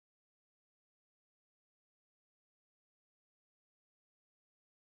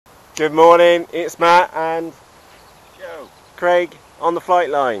Good morning, it's Matt and Joe. Craig on the flight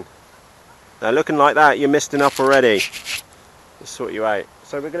line. Now looking like that, you're misting up already. Let's sort you out.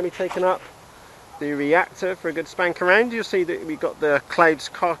 So we're going to be taking up the reactor for a good spank around. You'll see that we've got the Cloud's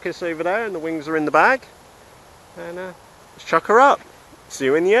carcass over there and the wings are in the bag. And let's chuck her up. See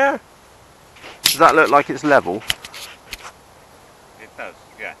you in the air. Does that look like it's level? It does,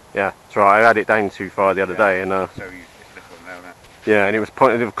 yeah. Yeah, that's right. I had it down too far the other day, and so it's little now, that. yeah, and it was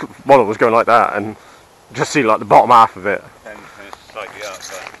pointing. The model was going like that, and just see like the bottom half of it. And it's slightly up,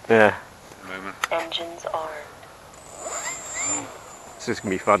 but Yeah. at the moment. Engines armed. This is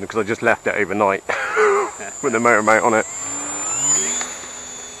gonna be fun because I just left it overnight with the motor mount on it.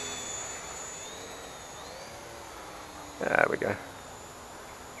 There we go.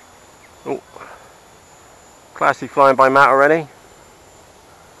 Oh, classy flying by Matt already.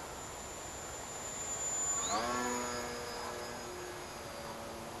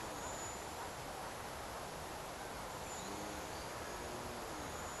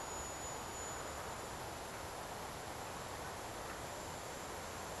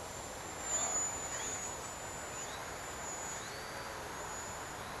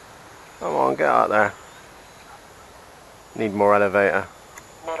 Come on, get out there. Need more elevator.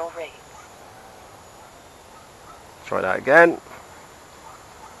 Metal race. Try that again.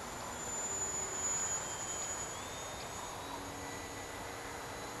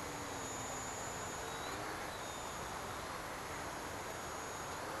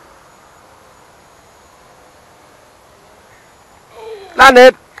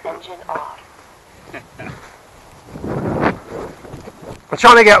 Landed! Engine off. I'm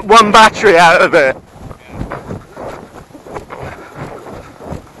trying to get one battery out of it.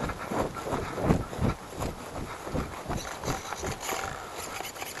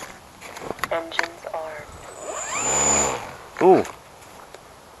 Engines armed. Ooh.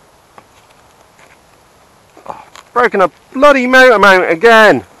 Oh, broken a bloody motor mount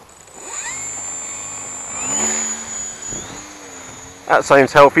again. That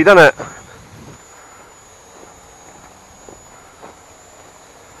sounds healthy, doesn't it?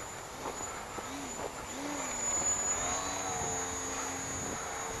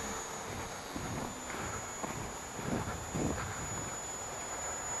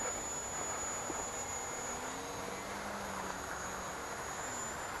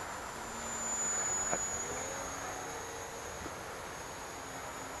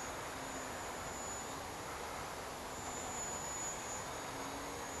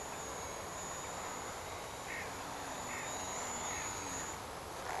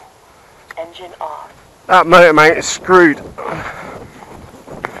 Engine off. That motor mount is screwed.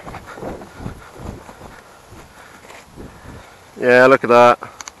 Yeah, look at that.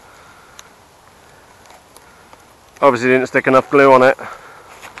 Obviously didn't stick enough glue on it.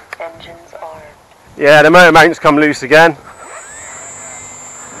 Engines armed. Yeah, the motor mount's come loose again.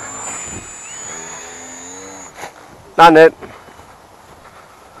 Landed.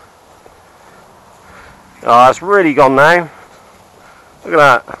 Oh, it's really gone now. Look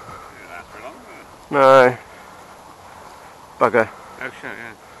at that. No. Bugger. Oh shit,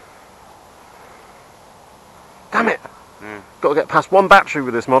 yeah. Damn it. Yeah. Got to get past one battery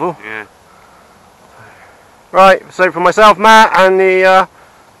with this model. Yeah. Right, so for myself, Matt, and the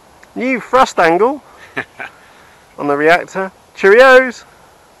new thrust angle on the reactor. Cheerios.